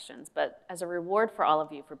pre-submitted questions, but as a reward for all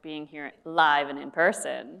of you for being here live and in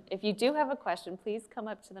person, if you do have a question, please come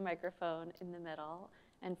up to the microphone in the middle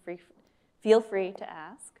and feel free to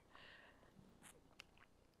ask.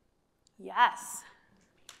 Yes.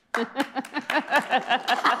 Thank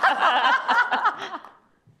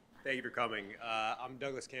you for coming. I'm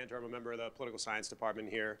Douglas Cantor. I'm a member of the political science department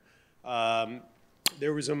here.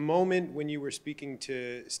 There was a moment when you were speaking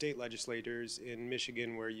to state legislators in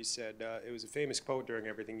Michigan where you said, it was a famous quote during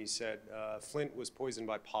everything you said, Flint was poisoned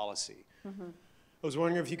by policy. Mm-hmm. I was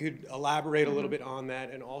wondering if you could elaborate a little bit on that,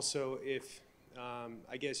 and also if,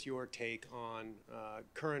 I guess, your take on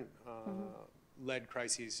current lead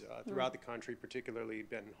crises throughout the country, particularly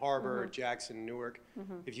Benton Harbor, Jackson, Newark,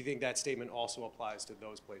 if you think that statement also applies to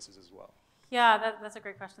those places as well. Yeah, that's a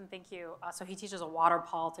great question. Thank you. So he teaches a water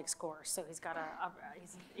politics course, so he's got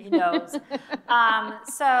he knows.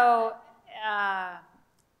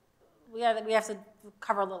 We have to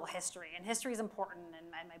cover a little history, and history is important.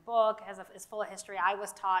 And my book is full of history. I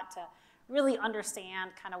was taught to really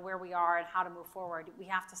understand kind of where we are and how to move forward. We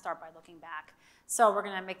have to start by looking back. So we're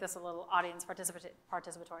going to make this a little audience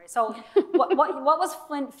participatory. So what was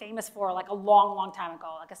Flint famous for, like a long, long time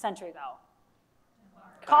ago, like a century ago?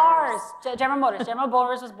 Cars. General Motors. General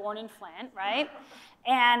Motors was born in Flint, right?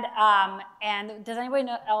 And does anybody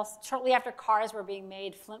know else? Shortly after cars were being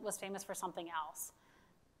made, Flint was famous for something else.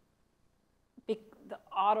 The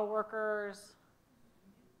auto workers,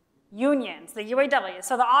 unions, the UAW.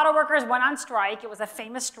 So the auto workers went on strike. It was a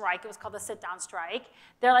famous strike. It was called the sit-down strike.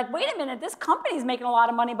 They're like, wait a minute, this company's making a lot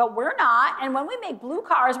of money, but we're not. And when we make blue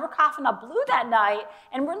cars, we're coughing up blue that night,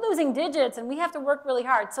 and we're losing digits, and we have to work really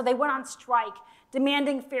hard. So they went on strike,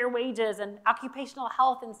 demanding fair wages and occupational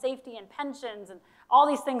health and safety and pensions and all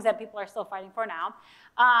these things that people are still fighting for now.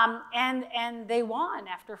 And they won.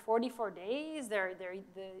 After 44 days,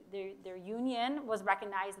 their union was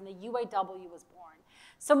recognized and the UAW was born.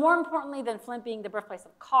 So more importantly than Flint being the birthplace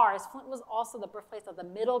of cars, Flint was also the birthplace of the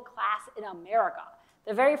middle class in America.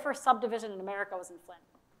 The very first subdivision in America was in Flint.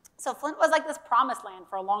 So Flint was like this promised land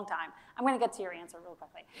for a long time. I'm going to get to your answer real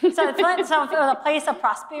quickly. So Flint it was a place of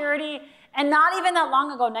prosperity. And not even that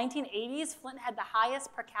long ago, 1980s, Flint had the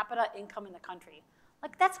highest per capita income in the country.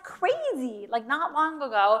 Like, that's crazy. Like, not long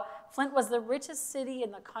ago, Flint was the richest city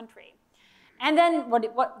in the country. And then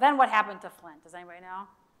what happened to Flint? Does anybody know?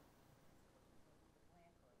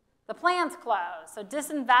 The plants closed. So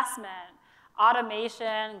disinvestment,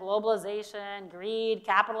 automation, globalization, greed,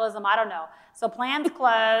 capitalism, I don't know. So plants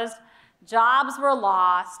closed, jobs were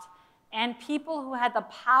lost, and people who had the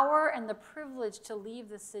power and the privilege to leave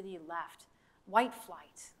the city left. White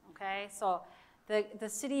flight, okay? So the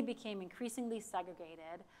city became increasingly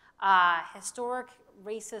segregated. Historic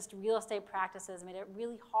racist real estate practices made it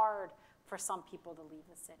really hard for some people to leave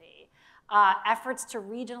the city. Efforts to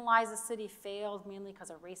regionalize the city failed mainly because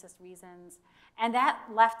of racist reasons. And that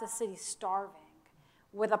left the city starving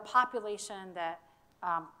with a population that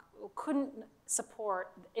couldn't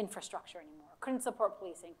support infrastructure anymore, couldn't support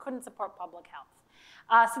policing, couldn't support public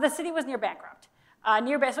health. So the city was near bankrupt.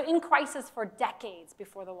 So in crisis for decades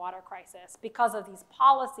before the water crisis because of these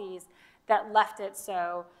policies that left it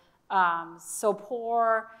so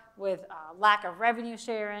poor with lack of revenue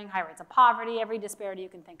sharing, high rates of poverty, every disparity you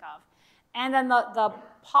can think of. And then the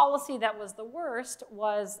policy that was the worst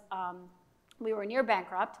was we were near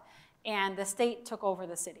bankrupt and the state took over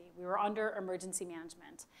the city. We were under emergency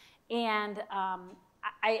management. And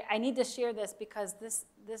I need to share this because this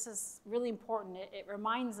is really important. It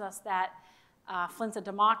reminds us that Flint's a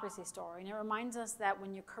democracy story, and it reminds us that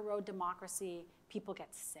when you corrode democracy, people get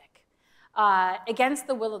sick. Against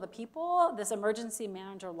the will of the people, this emergency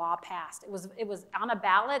manager law passed. It was on a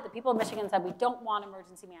ballot. The people of Michigan said, we don't want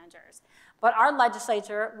emergency managers. But our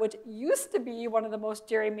legislature, which used to be one of the most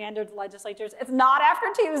gerrymandered legislatures, it's not after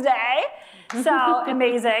Tuesday, so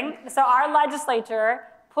amazing. So our legislature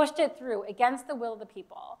pushed it through against the will of the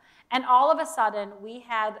people. And all of a sudden, we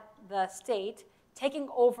had the state taking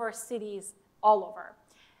over cities all over.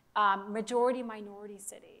 Majority minority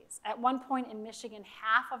cities. At one point in Michigan,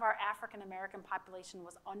 half of our African-American population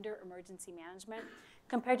was under emergency management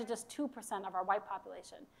compared to just 2% of our white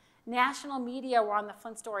population. National media were on the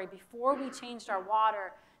Flint story before we changed our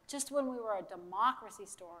water, just when we were a democracy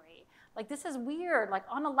story. Like, this is weird. Like,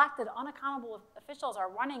 unelected, unaccountable officials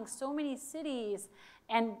are running so many cities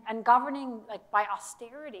and governing like by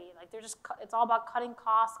austerity. Like, it's all about cutting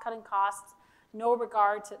costs, no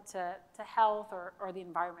regard to health or the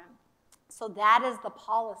environment. So that is the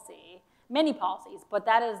policy, many policies, but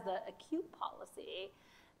that is the acute policy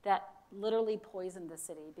that literally poisoned the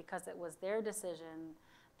city because it was their decision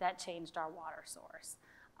that changed our water source.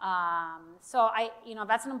 So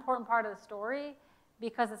that's an important part of the story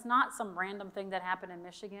because it's not some random thing that happened in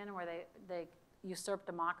Michigan where they usurped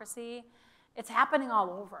democracy. It's happening all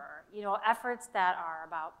over. Efforts that are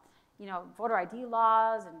about voter ID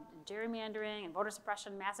laws and gerrymandering and voter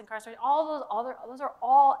suppression, mass incarceration, those are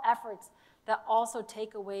all efforts that also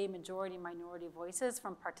take away majority minority voices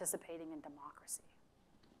from participating in democracy.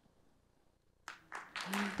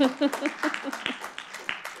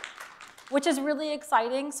 Which is really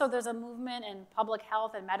exciting. So there's a movement in public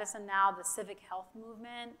health and medicine now, the civic health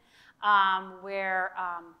movement, where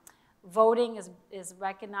voting is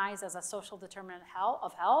recognized as a social determinant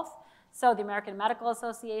of health. So the American Medical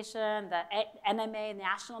Association, the NMA,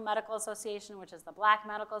 National Medical Association, which is the Black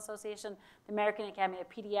Medical Association, the American Academy of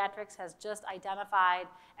Pediatrics has just identified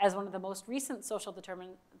as one of the most recent social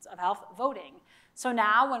determinants of health voting. So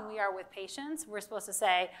now when we are with patients, we're supposed to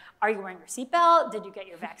say, are you wearing your seatbelt? Did you get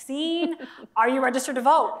your vaccine? Are you registered to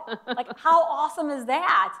vote? Like, how awesome is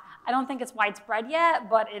that? I don't think it's widespread yet,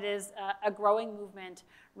 but it is a growing movement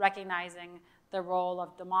recognizing the role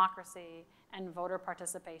of democracy and voter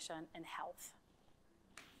participation in health.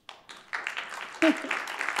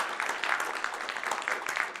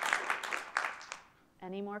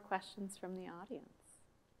 Any more questions from the audience?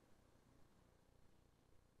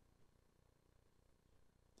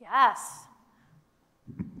 Yes.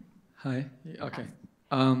 Hi, okay.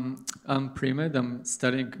 I'm pre-med, I'm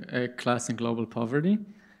studying a class in global poverty,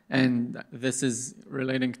 and this is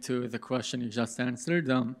relating to the question you just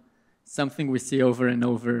answered. Something we see over and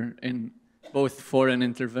over in both foreign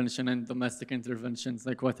intervention and domestic interventions,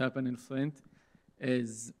 like what happened in Flint,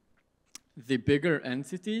 is the bigger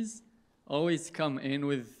entities always come in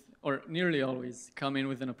with, or nearly always come in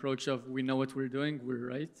with an approach of, we know what we're doing, we're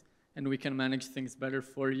right, and we can manage things better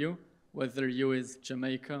for you whether you is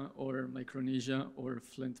Jamaica or Micronesia or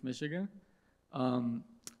Flint, Michigan.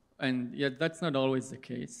 And yet that's not always the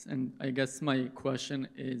case. And I guess my question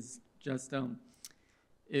is just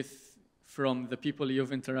if from the people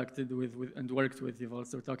you've interacted with and worked with, you've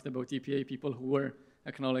also talked about EPA people who were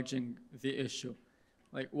acknowledging the issue.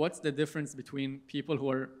 Like, what's the difference between people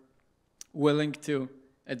who are willing to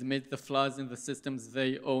admit the flaws in the systems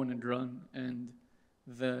they own and run and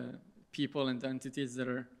the people and entities that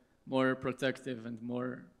are more protective and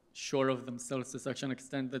more sure of themselves to such an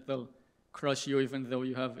extent that they'll crush you even though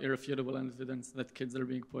you have irrefutable evidence that kids are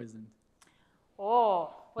being poisoned?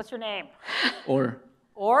 Oh, what's your name? Or,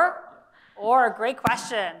 great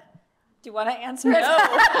question. Do you want to answer it?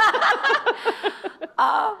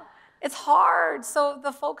 No. It's hard. So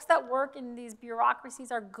the folks that work in these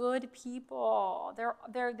bureaucracies are good people.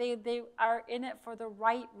 They are in it for the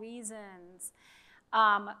right reasons.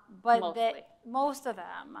 Most of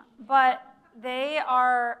them. But they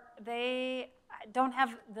don't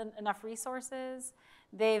have enough resources.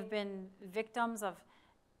 They've been victims of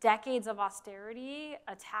decades of austerity,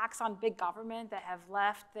 attacks on big government that have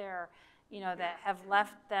left them,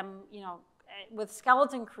 with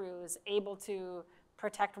skeleton crews able to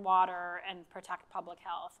protect water and protect public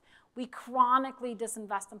health. We chronically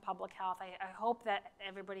disinvest in public health. I hope that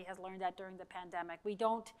everybody has learned that during the pandemic. We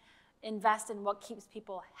don't invest in what keeps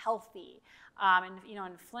people healthy.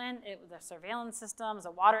 In Flint, the surveillance systems,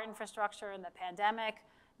 the water infrastructure, and the pandemic,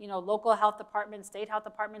 local health departments, state health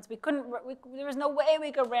departments, there was no way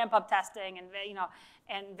we could ramp up testing and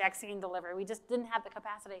vaccine delivery. We just didn't have the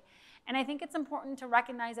capacity. And I think it's important to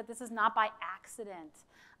recognize that this is not by accident.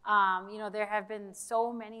 There have been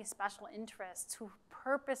so many special interests who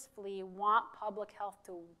purposefully want public health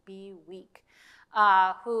to be weak,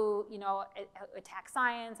 who attack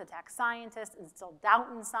science, attack scientists, instill doubt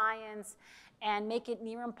in science, and make it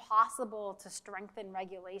near impossible to strengthen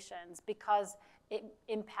regulations because it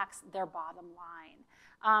impacts their bottom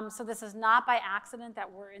line. So this is not by accident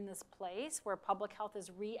that we're in this place where public health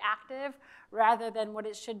is reactive rather than what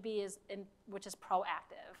it should be, which is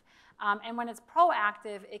proactive. And when it's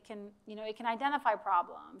proactive, it can identify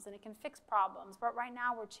problems and it can fix problems. But right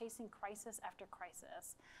now, we're chasing crisis after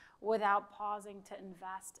crisis without pausing to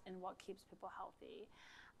invest in what keeps people healthy.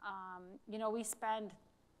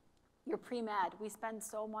 You're pre-med. We spend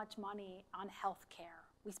so much money on healthcare.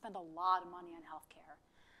 We spend a lot of money on healthcare,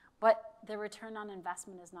 but the return on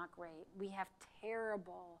investment is not great. We have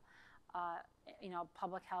terrible,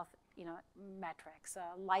 public health metrics,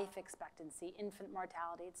 life expectancy, infant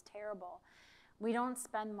mortality. It's terrible. We don't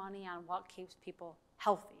spend money on what keeps people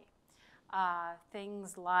healthy.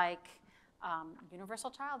 Things like universal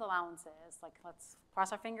child allowances, like let's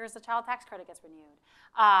cross our fingers the child tax credit gets renewed.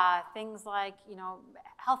 Things like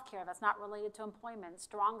healthcare that's not related to employment,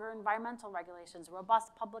 stronger environmental regulations,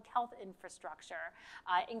 robust public health infrastructure,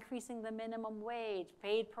 increasing the minimum wage,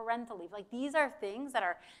 paid parental leave. Like these are things that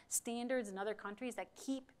are standards in other countries that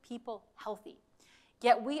keep people healthy.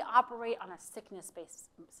 Yet we operate on a sickness-based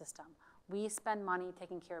system. We spend money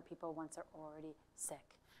taking care of people once they're already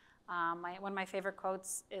sick. One of my favorite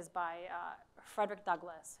quotes is by Frederick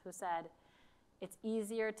Douglass, who said, "It's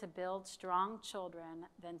easier to build strong children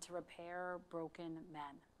than to repair broken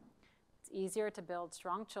men." It's easier to build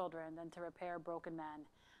strong children than to repair broken men.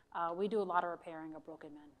 We do a lot of repairing of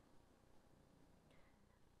broken men.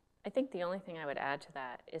 I think the only thing I would add to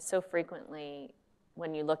that is so frequently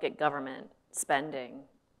when you look at government spending,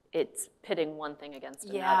 it's pitting one thing against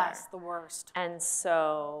another. Yes, the worst. And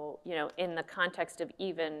so, in the context of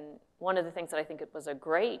even one of the things that I think it was a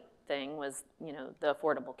great thing was, the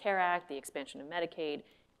Affordable Care Act, the expansion of Medicaid.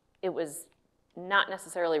 It was not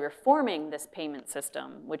necessarily reforming this payment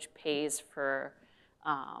system, which pays for,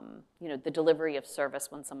 the delivery of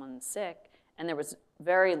service when someone's sick. And there was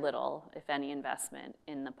very little, if any, investment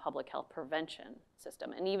in the public health prevention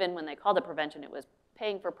system. And even when they called it prevention, it was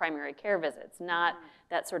paying for primary care visits, not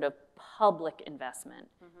that sort of public investment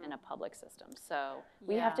in a public system. So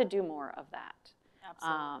we have to do more of that.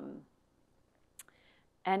 Absolutely.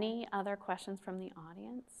 Any other questions from the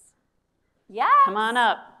audience? Yes. Come on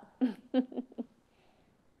up.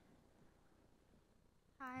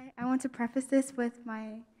 Hi, I want to preface this with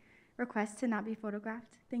my request to not be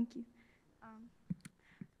photographed. Thank you.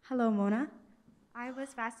 Hello, Mona. I was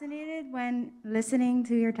fascinated when listening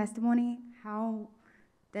to your testimony, how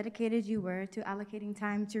dedicated you were to allocating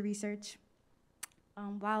time to research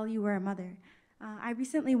while you were a mother. I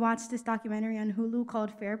recently watched this documentary on Hulu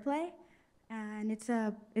called Fair Play, and it's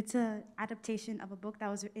a adaptation of a book that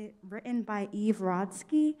was written by Eve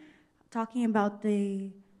Rodsky, talking about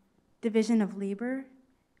the division of labor,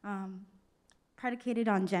 predicated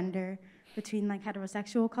on gender between like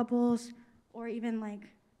heterosexual couples or even like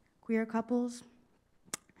queer couples.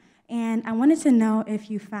 And I wanted to know if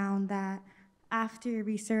you found that after your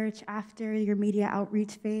research, after your media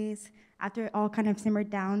outreach phase, after it all kind of simmered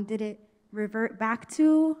down, did it revert back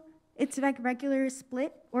to its like regular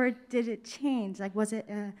split, or did it change? Like, was it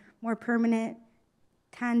a more permanent,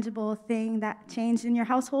 tangible thing that changed in your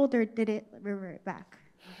household, or did it revert back?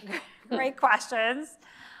 Great questions.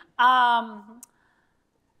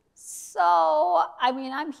 So, I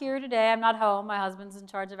mean, I'm here today. I'm not home. My husband's in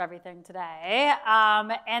charge of everything today.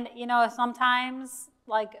 And, you know, sometimes,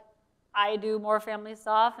 like, I do more family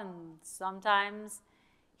stuff, and sometimes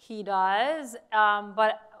he does.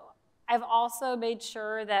 But I've also made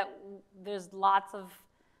sure that there's lots of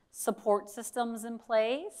support systems in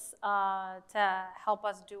place to help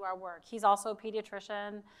us do our work. He's also a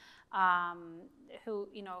pediatrician who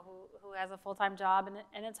has a full-time job,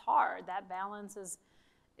 and it's hard. That balance is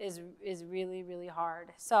really, really hard.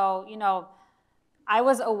 So, you know, I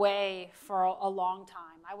was away for a long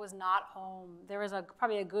time. I was not home. There was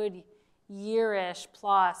probably a good year-ish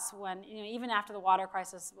plus when, you know, even after the water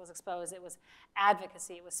crisis was exposed, it was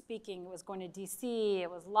advocacy, it was speaking, it was going to DC, it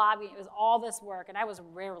was lobbying, it was all this work, and I was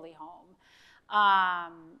rarely home.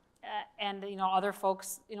 And, you know, other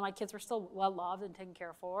folks, you know, my kids were still well-loved and taken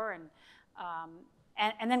care for,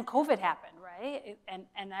 and then COVID happened, right?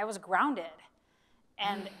 And I was grounded.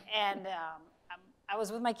 And I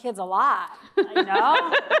was with my kids a lot, you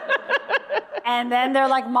know? And then they're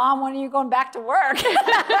like, Mom, when are you going back to work?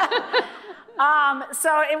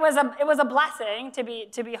 So it was a blessing to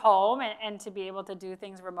be home and to be able to do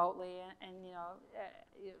things remotely, and you know,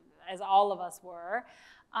 as all of us were.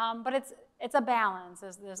 But it's a balance.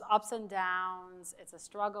 There's ups and downs. It's a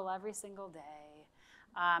struggle every single day.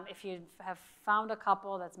 If you have found a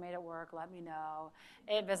couple that's made it work, let me know.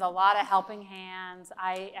 There's a lot of helping hands.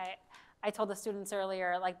 I told the students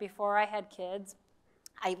earlier, like before I had kids,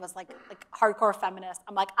 I was like hardcore feminist.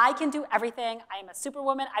 I'm like, I can do everything. I am a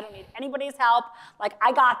superwoman. I don't need anybody's help. Like,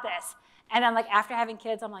 I got this. And then like after having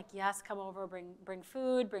kids, I'm like, yes, come over, bring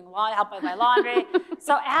food, bring help with my laundry.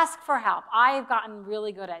 So ask for help. I've gotten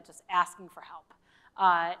really good at just asking for help.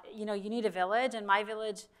 You know, you need a village, and my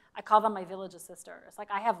village, I call them my village of sisters.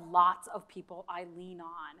 Like, I have lots of people I lean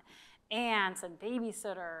on. Aunts and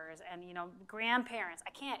babysitters and, you know, grandparents.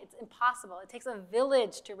 It's impossible. It takes a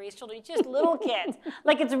village to raise children. It's just little kids.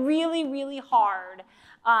 Like, it's really, really hard.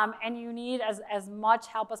 And you need as much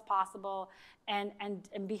help as possible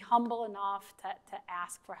and be humble enough to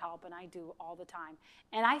ask for help, and I do all the time.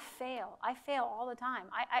 And I fail all the time.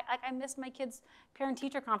 I missed my kids'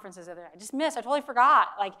 parent-teacher conferences the other day. I totally forgot.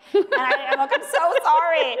 Like, and I'm like, I'm so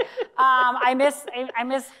sorry. I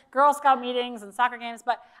miss Girl Scout meetings and soccer games,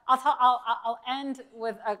 but I'll end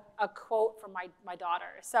with a quote from my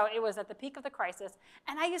daughter. So it was at the peak of the crisis,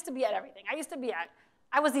 and I used to be at everything.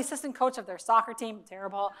 I was the assistant coach of their soccer team,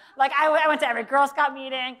 terrible. Like, I went to every Girl Scout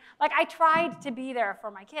meeting. Like, I tried to be there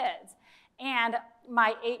for my kids. And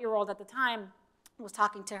my 8-year-old at the time was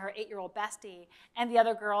talking to her 8-year-old bestie, and the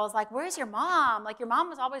other girl was like, where's your mom? Like, your mom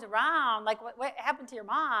was always around. Like, what happened to your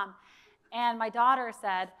mom? And my daughter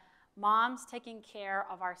said, Mom's taking care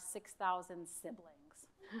of our 6,000 siblings.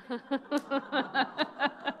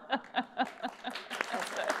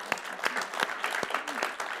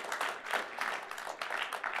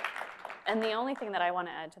 And the only thing that I want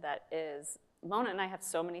to add to that is Mona and I have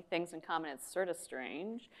so many things in common. It's sort of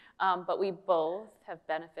strange, but we both have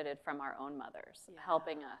benefited from our own mothers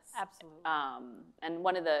helping us. Absolutely. And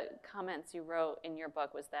one of the comments you wrote in your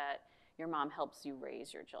book was that your mom helps you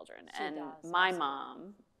raise your children. She and does, my absolutely.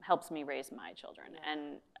 mom helps me raise my children. Yeah.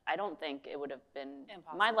 And I don't think it would have been,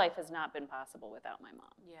 impossible. My life has not been possible without my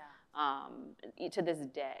mom. Yeah. To this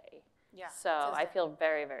day. Yeah. So I feel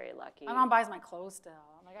very, very lucky. My mom buys my clothes still.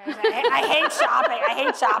 Like, I hate shopping. I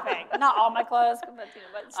hate shopping. Not all my clothes, but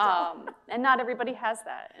still. And not everybody has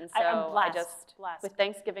that. And so I'm blessed. With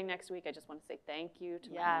Thanksgiving next week, I just want to say thank you to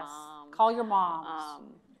my mom. Call your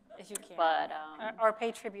moms if you can. But, or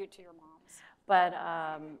pay tribute to your moms. But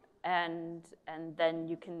and then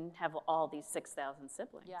you can have all these 6,000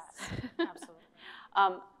 siblings. Yes,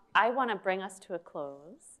 absolutely. I want to bring us to a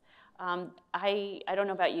close. I don't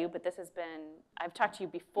know about you, but this has been, I've talked to you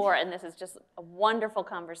before, and this is just a wonderful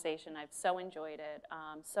conversation. I've so enjoyed it,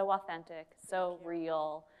 so authentic, so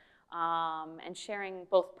real, and sharing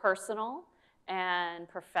both personal and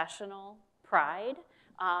professional pride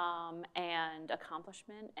and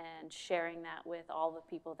accomplishment, and sharing that with all the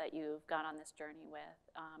people that you've gone on this journey with.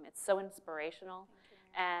 It's so inspirational.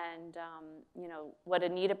 And you know, what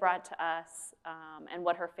Anita brought to us and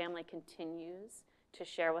what her family continues to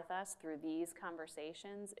share with us through these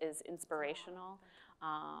conversations is inspirational,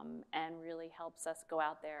 and really helps us go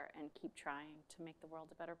out there and keep trying to make the world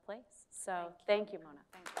a better place. So thank you, Mona.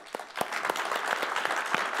 Thank you.